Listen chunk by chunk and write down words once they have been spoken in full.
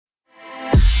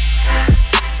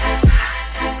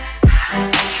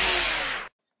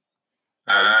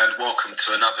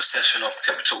to another session of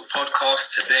Pip Talk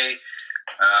Podcast. Today,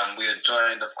 we are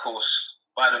joined, of course,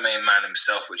 by the main man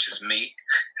himself, which is me,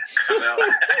 Kamel,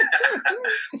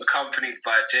 accompanied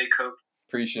by Jacob.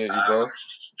 Appreciate you, bro.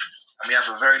 And we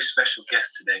have a very special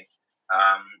guest today,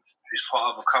 who's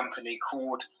part of a company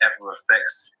called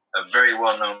EverFX, a very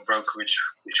well-known brokerage,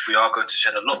 which we are going to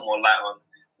shed a lot more light on.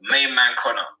 Main man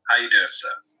Connor, how you doing, sir?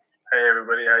 Hey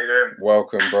everybody, how you doing?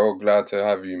 Welcome, bro. Glad to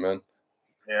have you, man.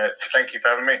 Yeah, thank you for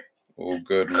having me. All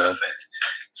good, man. Perfect.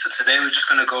 So today we're just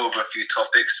going to go over a few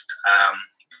topics.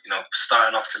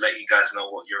 Starting off to let you guys know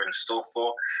what you're in store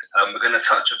for. We're going to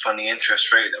touch upon the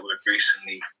interest rate that we've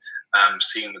recently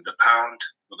seen with the pound.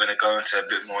 We're going to go into a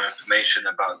bit more information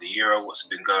about the euro, what's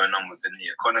been going on within the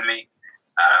economy.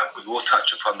 We will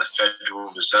touch upon the Federal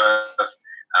Reserve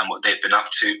and what they've been up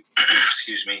to.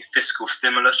 Excuse me, fiscal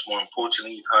stimulus. More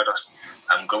importantly, you've heard us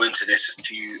go into this a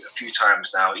few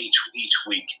times now. Each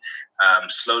week,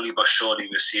 slowly but surely,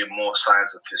 we're seeing more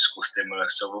signs of fiscal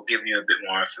stimulus. So we'll give you a bit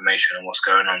more information on what's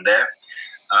going on there.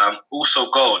 Also,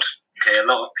 gold. Okay, a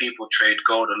lot of people trade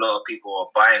gold. A lot of people are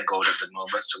buying gold at the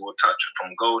moment. So we'll touch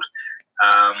upon gold.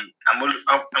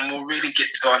 And we'll really get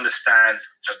to understand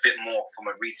a bit more from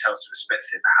a retail's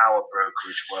perspective how a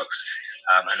brokerage works,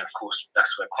 and of course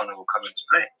that's where Connor will come into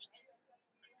play.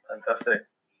 Fantastic.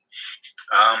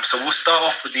 So we'll start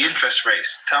off with the interest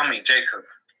rates. Tell me, Jacob,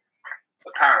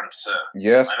 the pound, sir.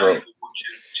 Yes, I know bro. you've been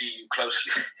watching GU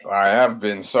closely. I have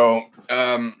been. So,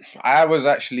 I was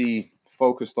actually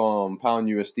focused on pound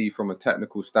USD from a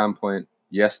technical standpoint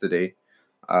yesterday.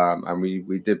 And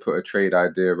we did put a trade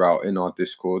idea out in our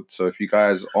Discord. So if you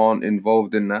guys aren't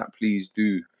involved in that, please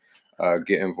do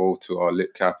get involved to our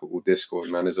Lit Capital Discord,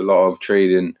 man. There's a lot of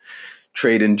trading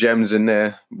gems in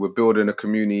there. We're building a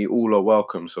community. All are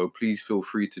welcome. So please feel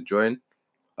free to join.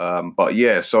 But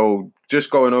yeah, so just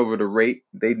going over the rate,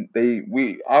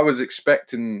 I was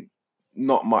expecting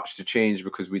not much to change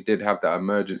because we did have that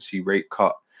emergency rate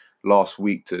cut last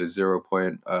week to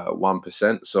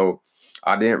 0.1%. So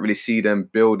I didn't really see them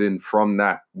building from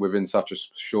that within such a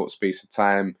short space of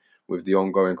time with the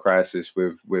ongoing crisis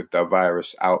with the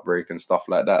virus outbreak and stuff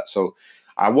like that. So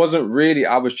I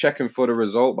was checking for the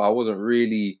result, but I wasn't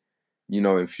really,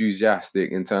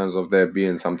 enthusiastic in terms of there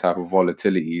being some type of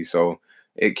volatility. So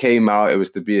it came out, it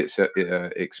was to be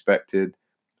expected.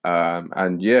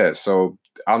 And yeah, so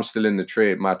I'm still in the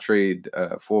trade, my trade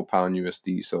 £4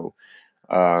 USD. So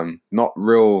not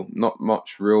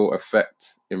much real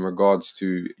effect in regards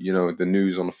to the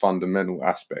news on the fundamental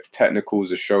aspect.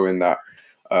 Technicals are showing that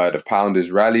the pound is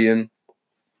rallying.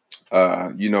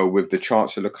 With the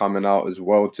Chancellor coming out as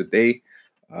well today,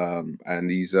 and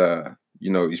he's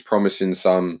promising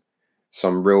some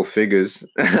real figures.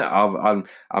 I'm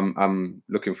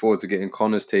looking forward to getting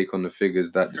Connor's take on the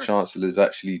figures that the Chancellor's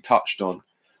actually touched on.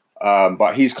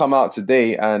 But he's come out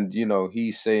today, and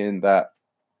he's saying that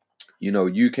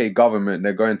UK government,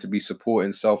 they're going to be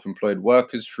supporting self-employed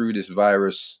workers through this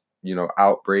virus,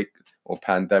 outbreak or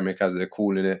pandemic, as they're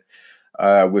calling it,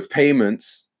 with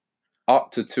payments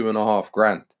up to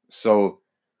 $2,500. So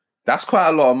that's quite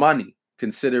a lot of money,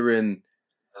 considering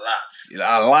a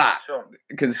lot. Sure.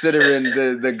 Considering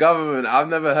the government. I've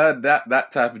never heard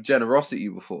that type of generosity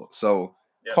before. So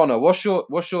yeah. Connor, what's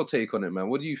your take on it, man?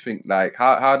 What do you think? Like,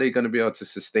 how are they going to be able to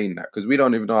sustain that? Because we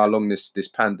don't even know how long this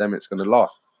pandemic's going to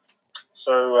last.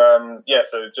 So,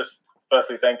 so just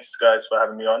firstly, thanks, guys, for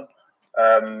having me on.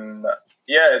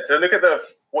 To look at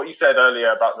what you said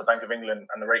earlier about the Bank of England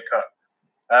and the rate cut,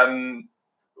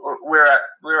 we're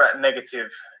at negative,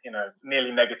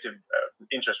 nearly negative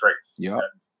interest rates. Yeah.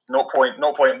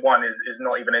 0.1 is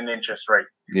not even an interest rate.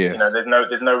 Yeah. There's no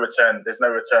return. There's no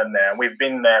return there, and we've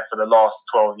been there for the last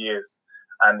 12 years,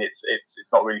 and it's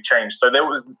not really changed. So it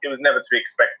was never to be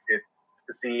expected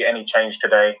to see any change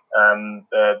today.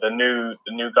 The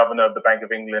new governor of the Bank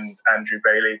of England, Andrew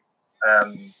Bailey,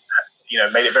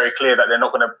 made it very clear that they're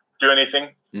not going to do anything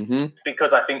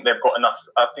because I think they've got enough.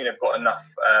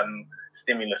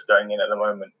 Stimulus going in at the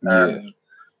moment.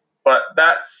 But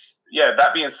that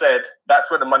being said, that's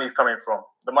where the money's coming from.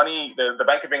 The money, the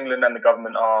Bank of England and the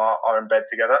government are in bed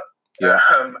together. Yeah.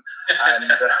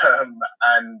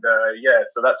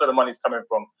 So that's where the money's coming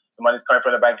from. The money's coming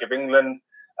from the Bank of England.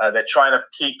 They're trying to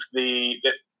keep the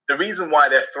reason why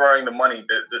they're throwing the money.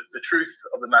 The truth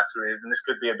of the matter is, and this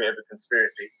could be a bit of a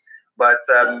conspiracy, but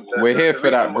we're here for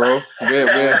that, bro.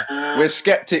 We're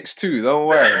skeptics too. Don't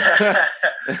worry.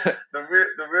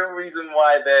 The real reason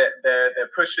why they're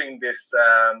pushing this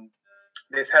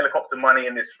helicopter money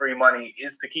and this free money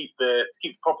is to keep the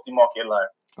property market alive.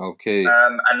 Okay.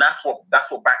 And that's what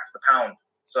backs the pound.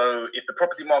 So if the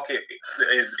property market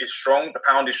is strong, the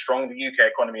pound is strong, the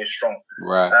UK economy is strong.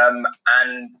 Right.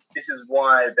 And this is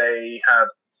why they have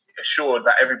assured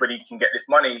that everybody can get this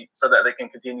money so that they can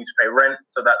continue to pay rent,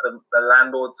 so that the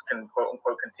landlords can quote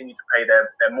unquote continue to pay their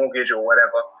mortgage or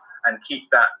whatever, and keep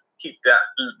that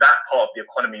part of the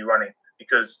economy running,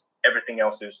 because everything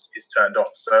else is turned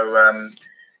off. So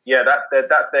yeah, that's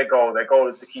their goal. Their goal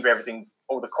is to keep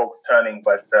all the cogs turning,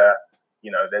 but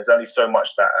there's only so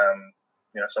much that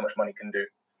so much money can do.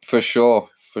 For sure.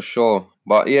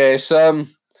 But yeah, it's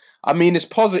I mean, it's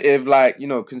positive, like,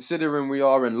 considering we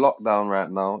are in lockdown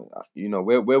right now,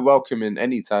 we're welcoming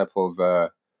any type of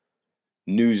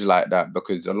news like that,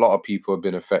 because a lot of people have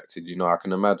been affected. I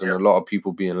can imagine a lot of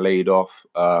people being laid off.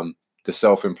 The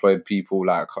self-employed people,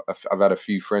 like I've had a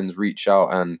few friends reach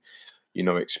out and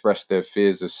express their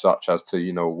fears as such as to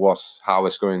how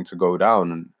it's going to go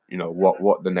down, and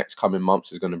what the next coming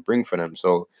months is going to bring for them.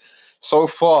 So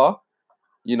far,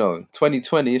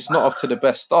 2020, it's not off to the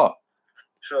best start.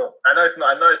 Sure, I know it's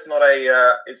not.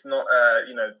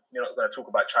 You're not going to talk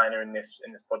about China in this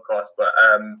podcast, but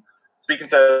speaking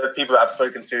to people that I've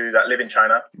spoken to that live in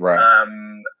China, right?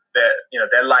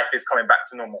 Their life is coming back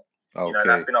to normal. Okay.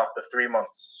 That's been after 3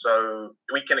 months, so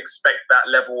we can expect that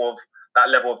level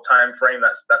of time frame.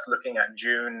 That's looking at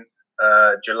June,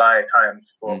 July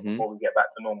times before we get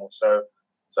back to normal. So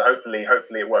hopefully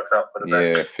it works out for the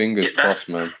best. Yeah, fingers crossed,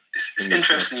 man. It's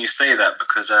interesting you say that,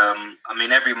 because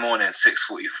every morning at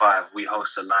 6:45 we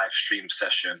host a live stream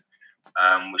session,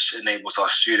 which enables our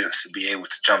students to be able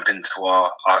to jump into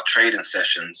our trading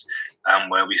sessions,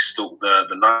 where we stalk the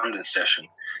London session.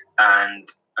 And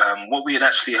what we had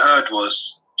actually heard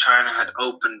was China had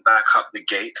opened back up the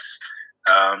gates,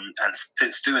 and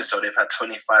since doing so, they've had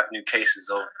 25 new cases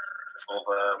of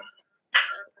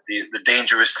the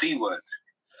dangerous C word.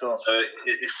 Sure. So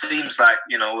it seems like,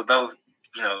 although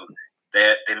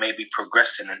they may be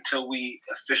progressing, until we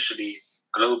officially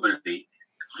globally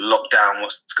lock down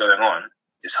what's going on,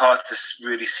 it's hard to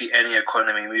really see any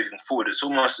economy moving forward. It's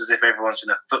almost as if everyone's in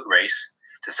a foot race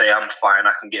to say, I'm fine,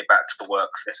 I can get back to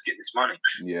work, let's get this money.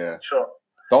 Yeah. Sure.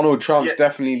 Donald Trump's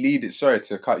definitely leading. Sorry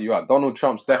to cut you out. Donald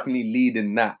Trump's definitely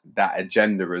leading that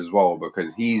agenda as well,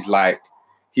 because he's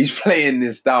playing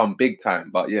this down big time.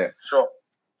 But yeah. Sure.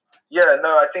 Yeah.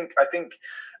 No, I think.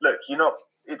 Look,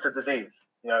 it's a disease.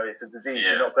 It's a disease.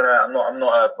 Yeah. You're not gonna. I'm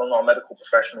not a medical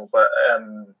professional, but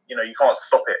you can't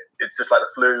stop it. It's just like the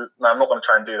flu. No, I'm not gonna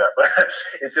try and do that. But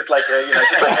it's just like it's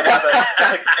just like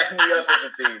any other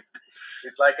disease.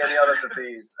 It's like any other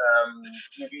disease.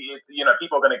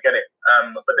 People are gonna get it.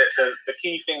 But the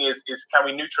key thing is can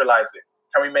we neutralize it?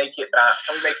 Can we make it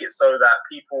so that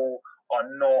people are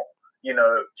not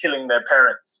killing their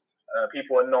parents?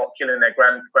 People are not killing their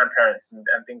grandparents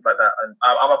and things like that. And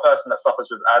I'm a person that suffers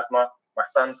with asthma. My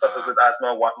son suffers with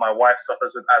asthma. My wife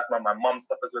suffers with asthma. My mum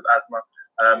suffers with asthma.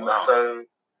 Wow.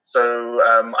 So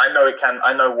I know it can.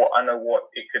 I know what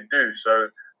it could do. So,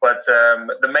 but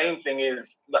the main thing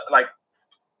is like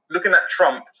looking at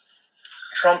Trump.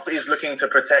 Trump is looking to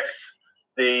protect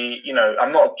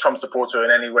I'm not a Trump supporter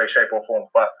in any way, shape, or form,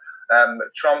 but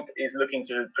Trump is looking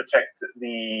to protect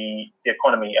the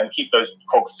economy and keep those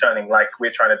cogs turning, like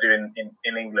we're trying to do in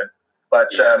England. But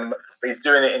he's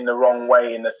doing it in the wrong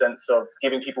way, in the sense of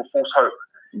giving people false hope.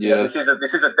 Yeah, this is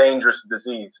a dangerous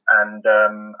disease, and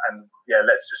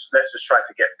let's just try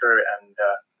to get through it, and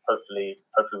hopefully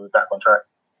we're back on track.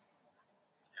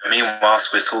 I mean,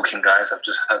 whilst we're talking, guys, I've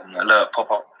just had an alert pop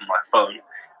up on my phone.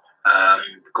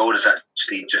 Gold has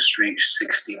actually just reached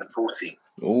 1640.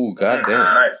 Oh, goddamn!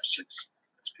 Nice. It's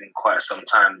been quite some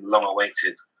time,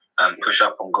 long-awaited push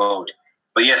up on gold.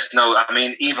 But yes, no, I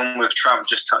mean, even with Trump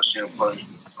just touching upon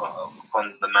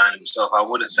the man himself, I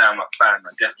wouldn't say I'm a fan.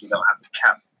 I definitely don't have the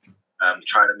cap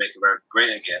trying to make America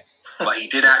great again. But he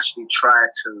did actually try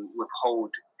to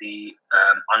withhold the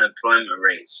unemployment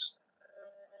rates.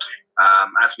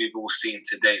 As we've all seen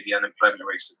today, the unemployment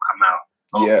rates have come out.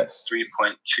 Yes.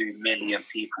 3.2 million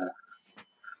people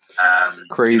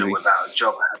crazy without a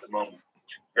job at the moment.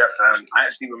 Yep. I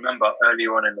actually remember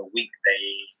earlier on in the week,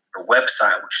 the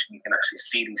website, which you can actually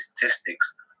see these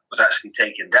statistics, was actually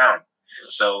taken down.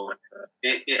 So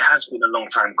it has been a long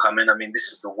time coming. I mean,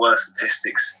 this is the worst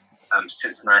statistics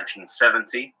since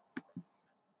 1970.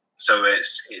 So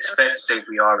it's fair to say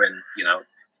we are in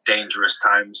dangerous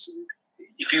times.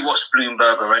 If you watch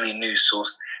Bloomberg or any news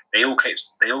source, they all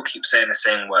keep saying the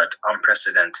same word,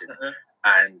 unprecedented. Mm-hmm.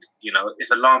 And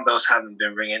if alarm bells haven't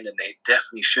been ringing, then they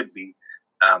definitely should be,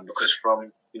 because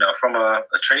from a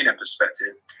trading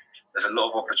perspective, there's a lot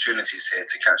of opportunities here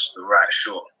to catch the right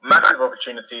short. Massive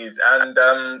opportunities, and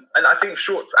I think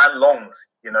shorts and longs.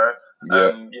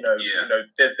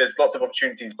 There's lots of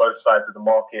opportunities both sides of the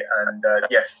market, and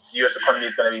yes, the US economy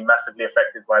is going to be massively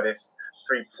affected by this.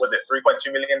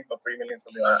 3.2 million or 3 million,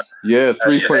 something like that? Yeah,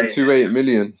 3.28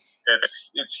 million.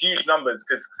 It's huge numbers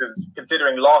because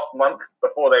considering last month,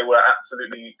 before they were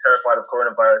absolutely terrified of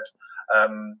coronavirus,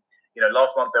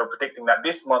 last month they were predicting that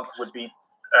this month would be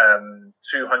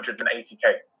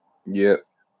 280k. Yeah.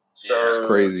 So it's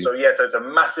crazy. So it's a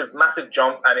massive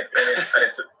jump, and it's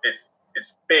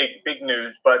big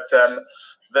news. But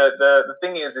the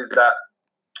thing is that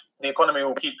the economy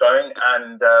will keep going,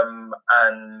 and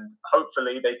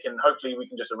hopefully we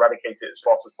can just eradicate it as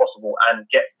fast as possible and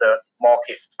get the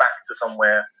market back to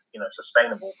somewhere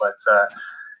sustainable. But I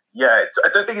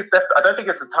don't think it's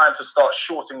the time to start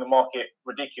shorting the market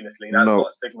ridiculously. That's not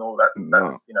a signal. That's it's not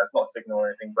a signal or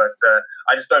anything. But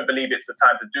I just don't believe it's the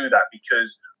time to do that,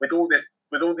 because with all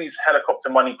these helicopter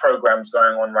money programs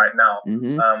going on right now,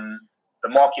 the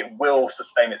market will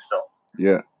sustain itself.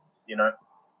 Yeah.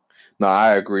 No,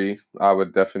 I agree. I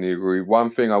would definitely agree.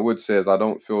 One thing I would say is I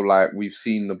don't feel like we've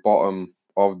seen the bottom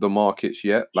of the markets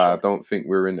yet. Like, I don't think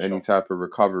we're in any type of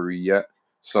recovery yet.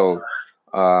 So,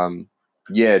 it's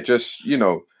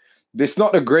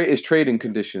not the greatest trading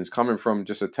conditions coming from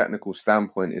just a technical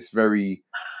standpoint. It's very,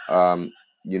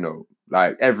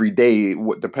 like every day,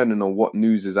 depending on what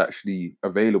news is actually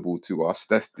available to us,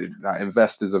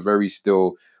 investors are very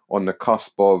still on the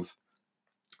cusp of,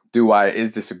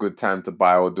 is this a good time to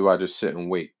buy, or do I just sit and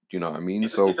wait? Do you know what I mean?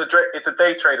 It's a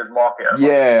day trader's market.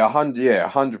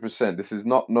 100%. This is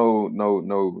not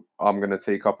no. I'm gonna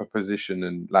take up a position,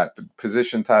 and like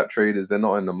position type traders, they're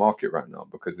not in the market right now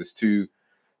because it's too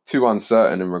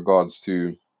uncertain in regards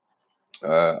to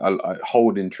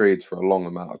holding trades for a long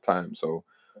amount of time. So,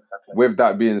 with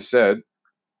that being said,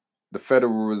 the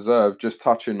Federal Reserve, just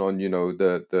touching on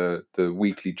the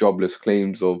weekly jobless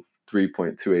claims of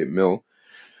 3.28 mil.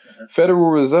 Federal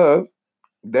Reserve,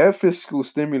 their fiscal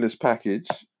stimulus package,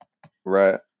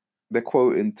 right? They're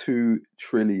quoting $2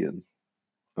 trillion.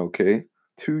 Okay,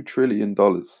 $2 trillion.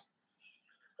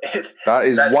 That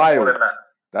is wild. More than that.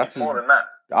 That's more than that.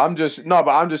 I'm just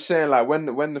saying, like when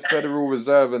the Federal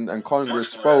Reserve and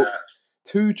Congress spoke,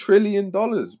 $2 trillion,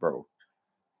 bro.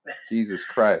 Jesus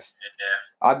Christ.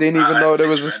 Yeah. I didn't even know there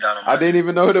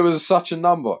was such a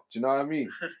number. Do you know what I mean?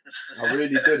 I really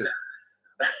didn't.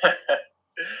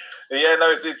 Yeah, no,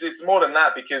 it's more than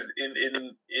that, because in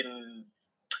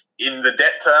the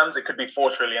debt terms it could be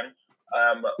 4 trillion,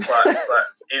 but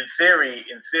in theory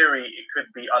it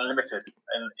could be unlimited.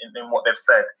 In what they've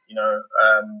said,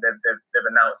 they've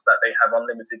announced that they have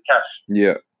unlimited cash.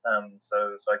 Yeah.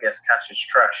 So I guess cash is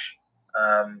trash,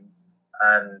 and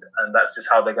that's just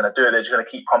how they're going to do it. They're just going to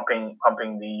keep pumping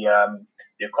the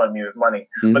economy with money.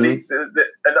 But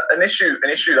an issue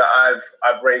that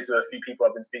I've raised with a few people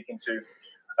I've been speaking to.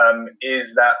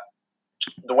 Is that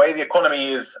the way the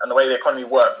economy is and the way the economy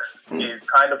works is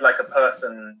kind of like a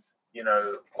person, on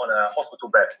a hospital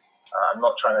bed. I'm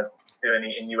not trying to do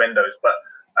any innuendos, but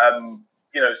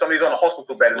somebody's on a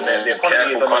hospital bed and the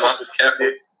economy is on a hospital.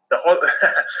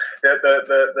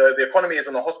 The economy is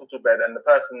on a hospital bed and the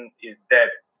person is dead,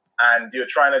 and you're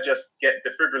trying to just get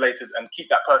defibrillators and keep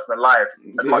that person alive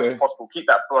as much as possible, keep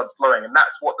that blood flowing. And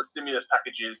that's what the stimulus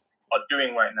packages are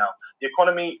doing right now. The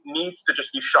economy needs to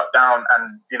just be shut down,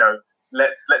 and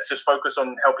let's just focus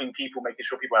on helping people, making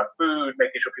sure people have food,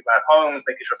 making sure people have homes,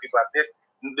 making sure people have this.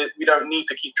 We don't need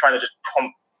to keep trying to just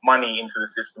pump money into the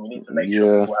system. We need to make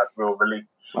sure people have real relief.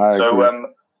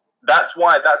 That's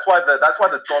why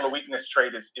the dollar weakness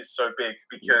trade is so big,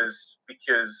 because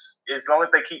as long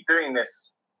as they keep doing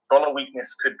this, dollar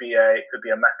weakness could be a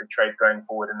massive trade going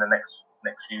forward in the next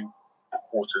few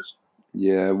quarters.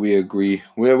 Yeah, we agree.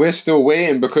 We're still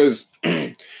waiting because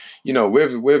with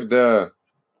the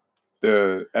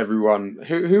everyone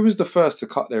who was the first to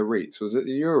cut their rates? Was it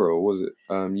the euro or was it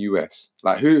US?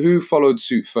 Like who followed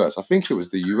suit first? I think it was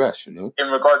the US. In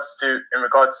regards to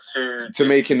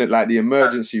making it like the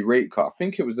emergency rate cut. I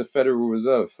think it was the Federal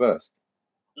Reserve first.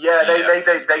 Yeah, they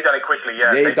done it quickly.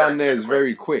 Yeah, they done theirs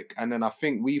very quick, and then I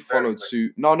think we followed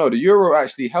suit. No, the euro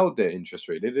actually held their interest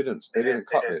rate. They didn't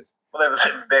cut theirs. Well, they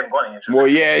haven't got any interest. Well,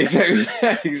 yeah,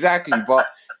 exactly. But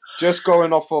just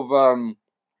going off of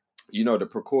the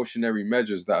precautionary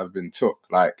measures that have been took,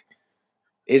 like,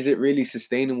 is it really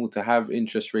sustainable to have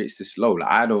interest rates this low?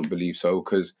 Like, I don't believe so,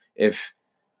 because if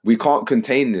we can't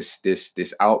contain this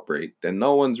outbreak, then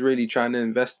no one's really trying to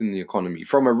invest in the economy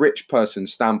from a rich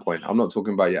person's standpoint. I'm not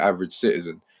talking about your average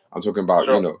citizen. I'm talking about,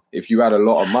 if you had a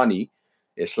lot of money,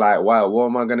 it's like, wow, what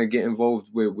am I going to get involved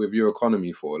with your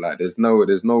economy for? Like, there's no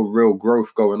real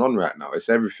growth going on right now. It's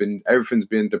everything's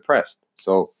being depressed.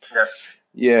 So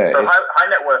Yeah. So high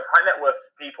net worth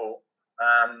people,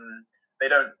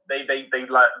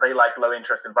 they like low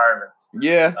interest environments.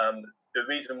 Yeah. The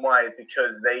reason why is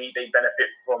because they benefit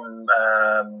from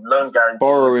loan guarantees,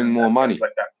 borrowing more money,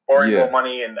 like that, borrowing more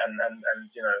money, and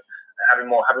you know, having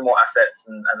more assets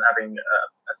and having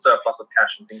a surplus of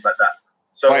cash and things like that.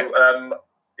 So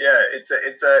it's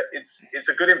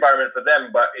a good environment for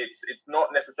them, but it's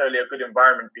not necessarily a good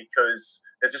environment because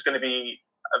there's just going to be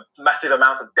massive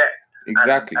amounts of debt.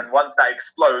 Exactly. And once that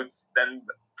explodes, then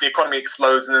the economy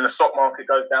explodes, and then the stock market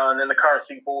goes down, and then the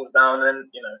currency falls down, and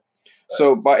you know.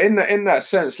 So, but in that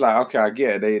sense, like, okay, I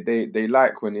get it. They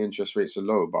like when the interest rates are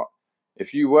low, but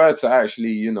if you were to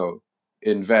actually, you know,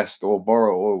 invest or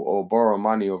borrow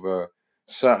money of a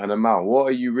certain amount, what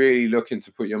are you really looking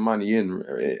to put your money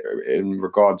in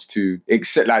regards to?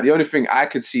 Except, like, the only thing I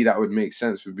could see that would make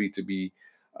sense would be to be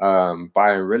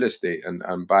buying real estate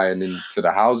and buying into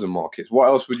the housing markets. What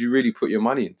else would you really put your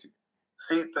money into?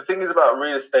 See, the thing is about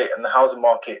real estate and the housing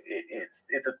market, it's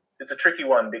a tricky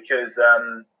one because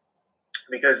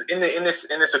in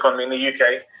this economy in the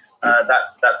UK,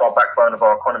 that's our backbone of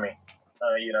our economy.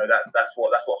 You know, that's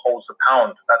what holds the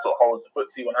pound. That's what holds the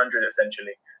FTSE 100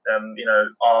 essentially. You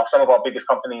know, some of our biggest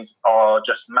companies are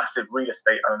just massive real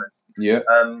estate owners. Yeah.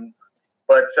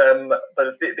 But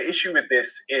the issue with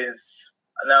this is,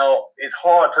 now it's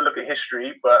hard to look at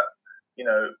history, but you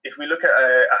know, if we look at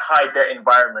a high debt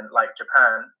environment like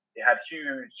Japan, it had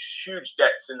huge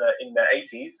debts in the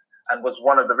 80s and was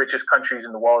one of the richest countries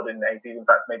in the world in the 80s. In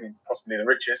fact, maybe possibly the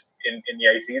richest in the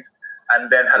 80s, and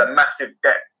then had a massive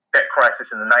debt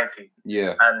crisis in the 90s.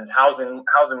 Yeah. And housing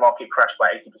market crashed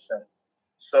by 80%.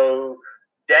 So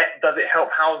debt, does it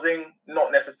help housing?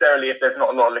 Not necessarily if there's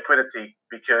not a lot of liquidity,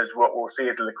 because what we'll see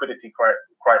is a liquidity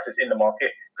crisis in the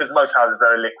market, because most houses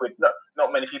are illiquid.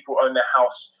 Not many people own their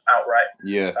house outright.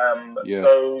 Yeah.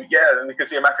 So yeah, we can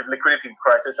see a massive liquidity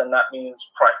crisis, and that means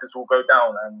prices will go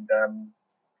down. And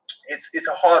it's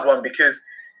a hard one, because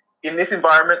in this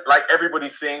environment, like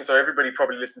everybody's seeing, so everybody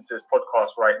probably listening to this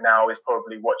podcast right now is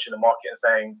probably watching the market and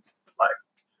saying, like,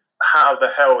 how the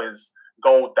hell is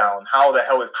gold down? How the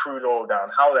hell is crude oil down?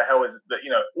 How the hell is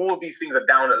all these things are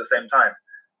down at the same time?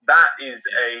 That is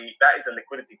a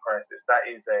liquidity crisis. That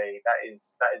is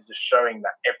just showing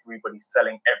that everybody's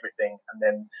selling everything, and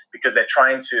then because they're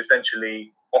trying to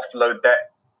essentially offload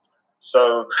debt.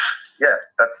 So yeah,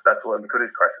 that's what a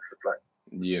liquidity crisis looks like.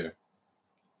 Yeah.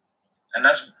 And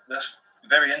that's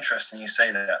very interesting you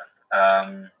say that,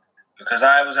 because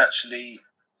I was actually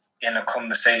in a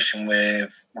conversation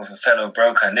with a fellow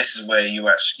broker, and this is where you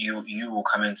will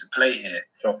come into play here,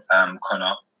 sure.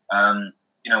 Connor.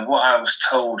 You know, what I was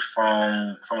told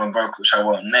from a broker, which I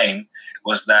won't name,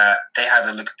 was that they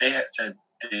had said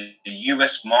the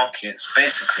US markets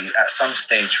basically at some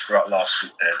stage throughout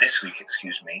this week,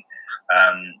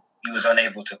 he was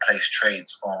unable to place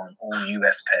trades on all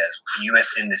US pairs,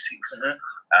 US indices.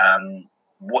 Mm-hmm.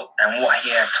 What he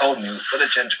had told me, what the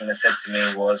gentleman had said to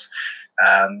me was,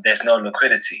 there's no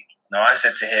liquidity. Now I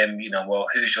said to him, you know, well,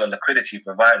 who's your liquidity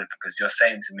provider? Because you're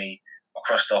saying to me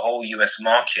across the whole US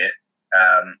market,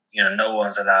 you know, no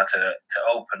one's allowed to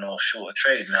open or short a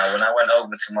trade. Now, when I went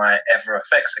over to my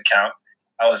EverFX account,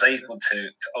 I was able to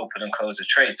open and close a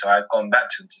trade. So I'd gone back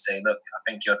to him to say, look, I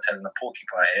think you're telling a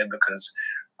porcupine here, because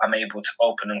I'm able to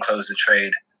open and close the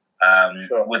trade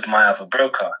sure. with my other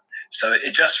broker. So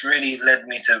it just really led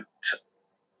me to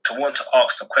want to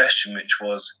ask the question, which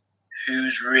was,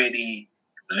 who's really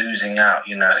losing out?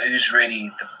 You know, who's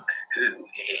really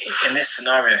in this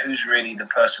scenario, who's really the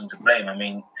person to blame? I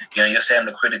mean, you know, you're saying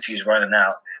liquidity is running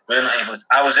out. We're not able to,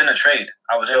 I was in a trade.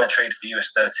 In a trade for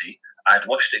US 30. I'd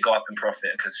watched it go up in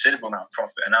profit, a considerable amount of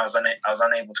profit, and I was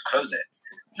unable to close it.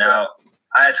 Now,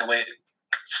 I had to wait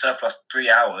surplus 3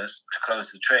 hours to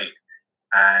close the trade.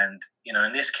 And, you know,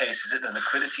 in this case, is it the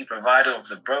liquidity provider of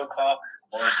the broker,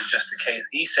 or is it just the case?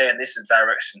 He's saying this is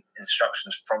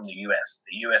instructions from the US.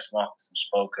 The US markets have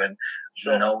spoken.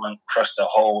 Sure. No one across the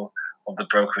whole of the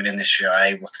brokering industry are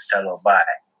able to sell or buy.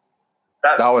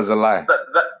 That was a lie.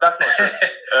 That's not true.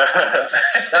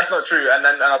 That's not true. And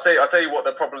then I'll tell you what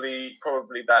probably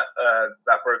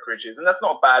that brokerage is, and that's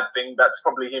not a bad thing. That's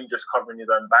probably him just covering his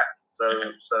own back. So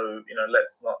you know,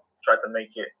 let's not try to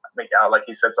make it out like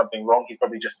he said something wrong. He's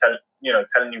probably just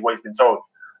telling you what he's been told.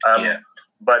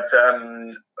 But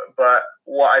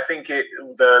what I think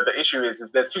the issue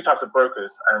is there's two types of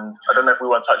brokers, and I don't know if we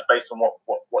want to touch base on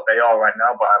what they are right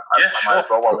now, but I might as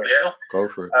well while we're here. Go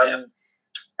for it.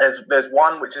 There's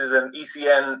one which is an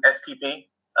ECN STP,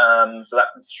 so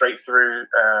that's straight through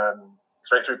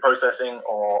processing,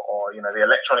 or you know, the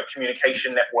electronic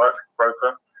communication network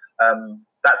broker.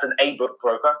 That's an A-book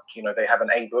broker. You know, they have an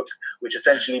A-book, which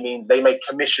essentially means they make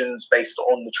commissions based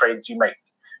on the trades you make.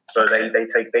 So they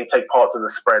take parts of the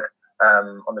spread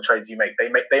on the trades you make.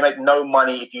 They make no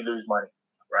money if you lose money,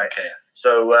 right? Okay.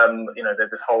 So you know,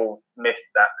 there's this whole myth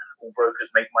that all brokers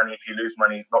make money if you lose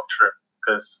money. It's not true,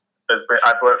 because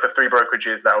I've worked for 3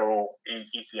 brokerages that are all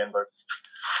ECN brokers.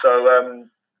 So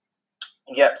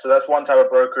yeah, so that's one type of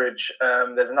brokerage.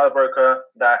 There's another broker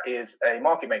that is a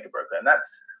market maker broker, and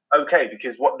that's okay,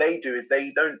 because what they do is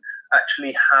they don't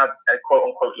actually have a quote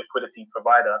unquote liquidity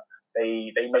provider.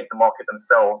 They make the market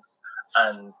themselves,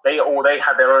 and they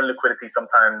have their own liquidity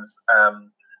sometimes.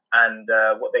 And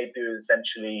what they do is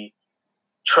essentially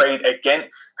trade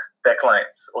against their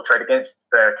clients or trade against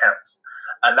their accounts,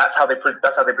 and that's how they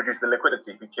produce the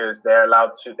liquidity, because they're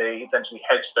allowed to. They essentially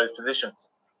hedge those positions.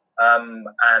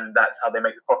 And that's how they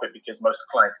make the profit, because most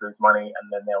clients lose money,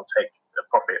 and then they'll take the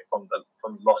profit from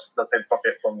loss. They'll take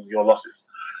profit from your losses.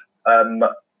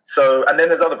 So, and then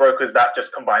there's other brokers that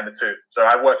just combine the two. So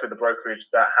I worked with a brokerage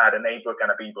that had an A book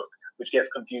and a B book, which gets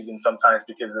confusing sometimes,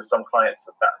 because there's some clients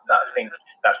that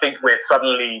think we're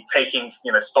suddenly taking,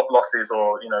 you know, stop losses,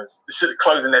 or, you know,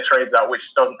 closing their trades out,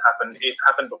 which doesn't happen. It's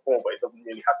happened before, but it doesn't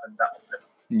really happen that often.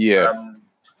 Yeah.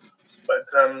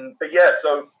 But yeah,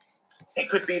 so. It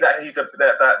could be that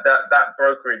that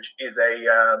brokerage is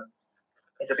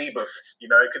a B book. You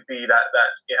know, it could be that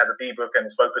it has a B book and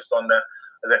is focused on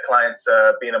the clients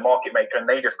being a market maker, and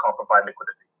they just can't provide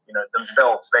liquidity. You know,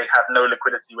 themselves, they have no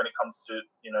liquidity when it comes to,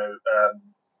 you know,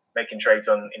 making trades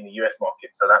in the US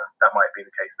market. So that might be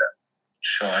the case there.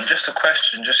 Sure. And just a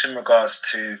question, just in regards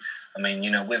to, I mean,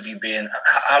 you know, with you being,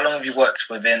 how long have you worked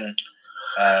within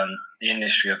the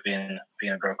industry of being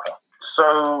a broker?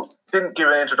 So, didn't give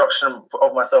an introduction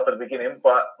of myself at the beginning,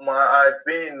 but I've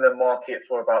been in the market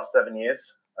for about 7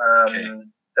 years,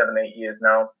 7, 8 years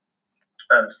now.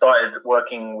 Started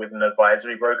working with an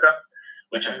advisory broker,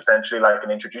 which is essentially like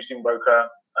an introducing broker,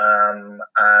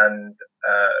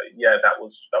 yeah, that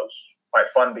was quite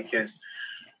fun, because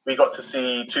we got to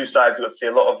see 2 sides. We got to see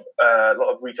a lot of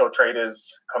retail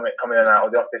traders come in and out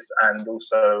of the office, and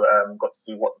also got to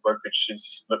see what the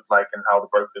brokerages looked like and how the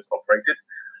brokers operated.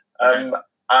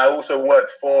 I also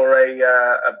worked for a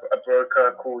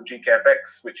broker called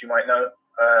GKFX, which you might know,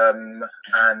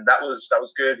 and that was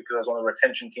good, because I was on the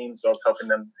retention team, so I was helping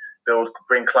them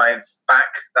bring clients back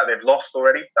that they've lost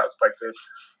already. That was quite good.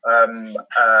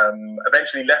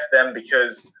 Eventually left them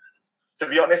because, to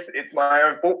be honest, it's my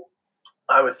own fault.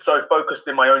 I was so focused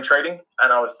in my own trading,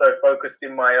 and I was so focused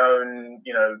in my own,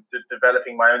 you know,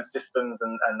 developing my own systems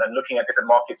and looking at different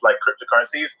markets like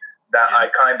cryptocurrencies, that I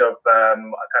kind of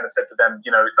said to them,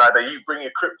 you know, it's either you bring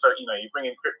in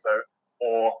crypto,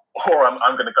 or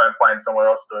I'm going to go and find somewhere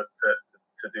else to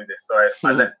do this. So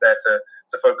I left there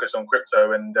to focus on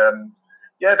crypto, and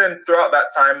then throughout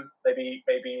that time, maybe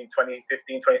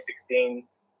 2015, 2016.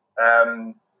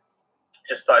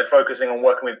 Just started focusing on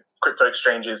working with crypto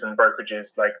exchanges and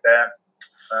brokerages like there.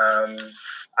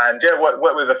 And yeah, worked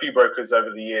with a few brokers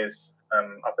over the years,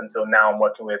 up until now. I'm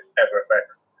working with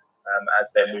EverFX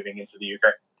as they're moving into the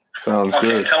UK. Sounds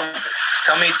good.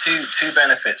 Tell me two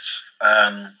benefits,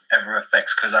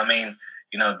 EverFX, because I mean,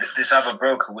 you know, this other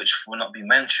broker, which will not be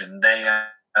mentioned,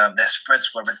 their spreads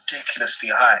were ridiculously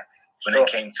high when it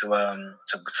came to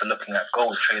looking at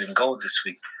gold, trading gold this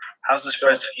week. How's the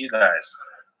spreads for you guys?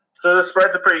 So the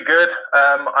spreads are pretty good.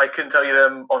 I couldn't tell you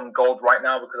them on gold right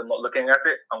now because I'm not looking at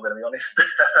it. I'm going to be honest.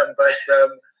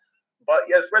 But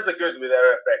yeah, the spreads are good with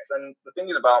EverFX. And the thing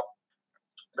is about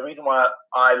the reason why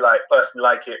I personally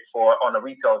like it on a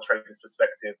retail trader's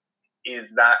perspective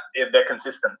is that if they're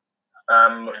consistent.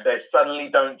 They suddenly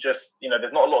don't just, you know,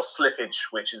 there's not a lot of slippage,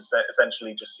 which is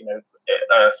essentially just, you know,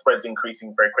 spreads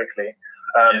increasing very quickly.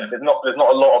 There's not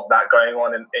a lot of that going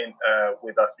on in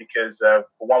with us, because for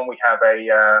one, we have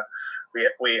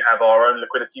we have our own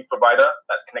liquidity provider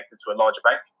that's connected to a larger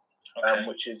bank,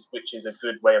 which is a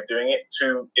good way of doing it.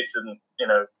 2, it's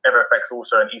EverFX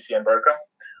also an ECN broker.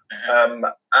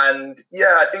 And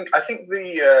yeah, I think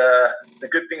the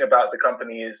good thing about the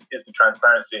company is the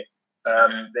transparency.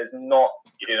 There's not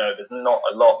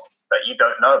a lot that you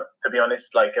don't know, to be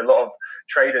honest. Like, a lot of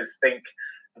traders think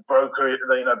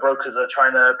brokers are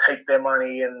trying to take their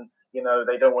money, and, you know,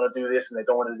 they don't want to do this and they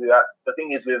don't want to do that. The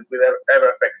thing is with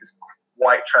EverFX is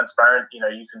quite transparent. You know,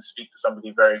 you can speak to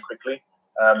somebody very quickly.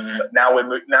 Now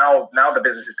the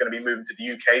business is going to be moving to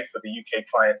the UK. For the UK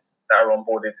clients that are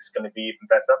onboarded, it's going to be even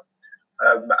better.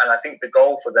 And I think the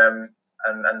goal for them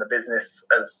and the business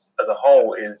as a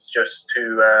whole is just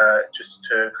to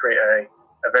create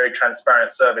a very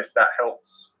transparent service that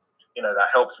helps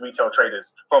retail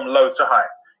traders from low to high,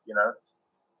 you know.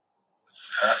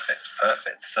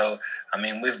 Perfect. So, I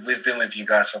mean, we've been with you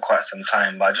guys for quite some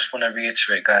time, but I just want to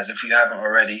reiterate, guys, if you haven't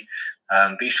already,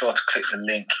 be sure to click the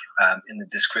link in the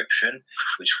description,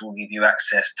 which will give you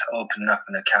access to opening up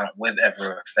an account with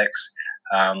EverFX.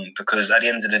 Because at the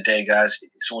end of the day, guys,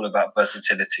 it's all about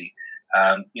versatility.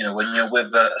 When you're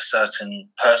with a certain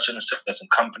person, a certain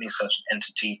company, a certain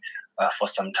entity for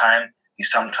some time, you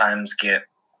sometimes get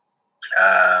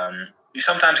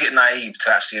naive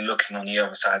to actually looking on the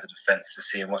other side of the fence to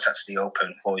see what's actually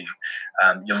open for you.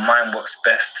 Your mind works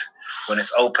best when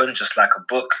it's open, just like a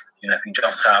book. If you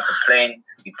jumped out of a plane,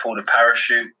 you pull the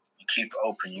parachute, you keep it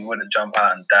open. You wouldn't jump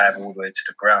out and dive all the way to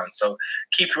the ground. So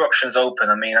keep your options open.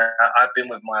 I mean, I've been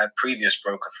with my previous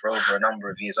broker for over a number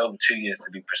of years, over 2 years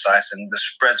to be precise, and the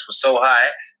spreads were so high,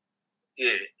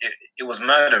 it was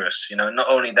murderous. Not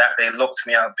only that, they locked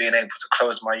me out of being able to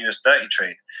close my US30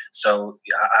 trade. So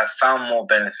I found more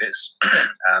benefits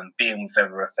being with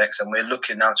EverFX, and we're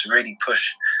looking now to really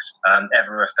push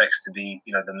EverFX to be,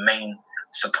 the main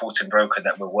supporting broker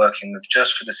that we're working with,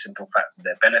 just for the simple fact of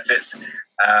their benefits,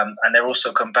 and they're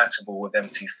also compatible with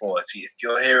MT4. If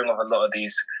you're hearing of a lot of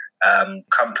these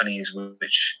companies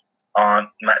which aren't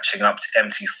matching up to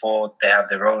MT4, they have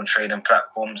their own trading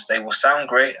platforms. They will sound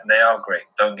great, and they are great,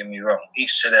 don't get me wrong,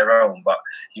 each to their own, but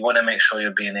you want to make sure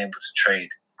you're being able to trade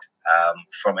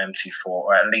from MT4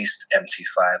 or at least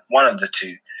MT5, one of the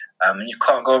two, and you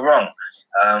can't go wrong.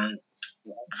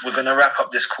 We're going to wrap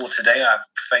up this call today. I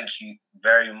thank you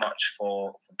very much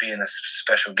for being a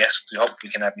special guest. We hope we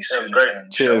can have you soon.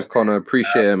 Cheers, Connor.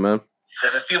 Appreciate it, man.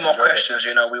 There's a few more questions,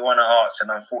 we want to ask,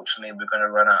 and unfortunately we're going to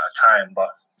run out of time, but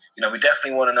we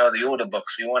definitely want to know the order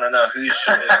books. We want to know who's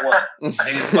shooting what and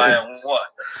who's buying what.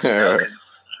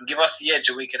 Give us the edge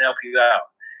and we can help you out.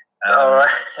 All right.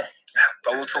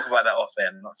 But we'll talk about that off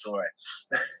air. That's all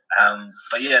right.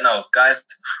 But yeah, no, guys,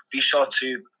 be sure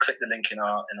to click the link in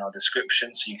our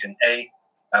description so you can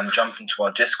jump into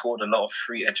our Discord. A lot of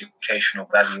free educational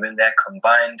value in there.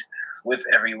 Combined with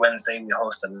every Wednesday, we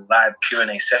host a live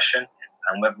Q&A session.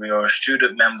 And whether you're a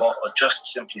student member or just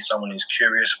simply someone who's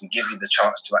curious, we give you the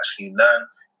chance to actually learn,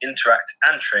 interact,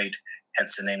 and trade.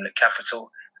 Hence the name Lit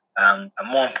Capital. And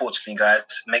more importantly, guys,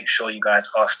 make sure you guys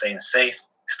are staying safe,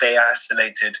 stay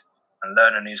isolated, and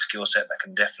learn a new skill set that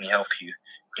can definitely help you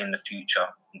in the future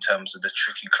in terms of the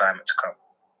tricky climate to come.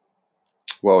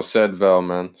 Well said, Val,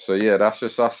 man. So yeah, that's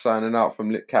just us signing out from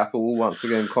Lit Capital. Once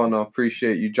again, Connor,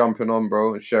 appreciate you jumping on,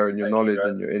 bro, and sharing your knowledge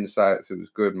and your insights. It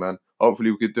was good, man. Hopefully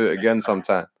we could do it again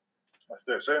sometime. Let's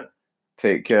do it soon.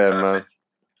 Take care, man.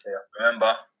 Yeah.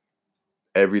 Remember,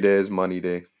 every day is money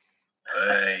day.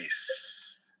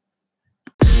 Peace.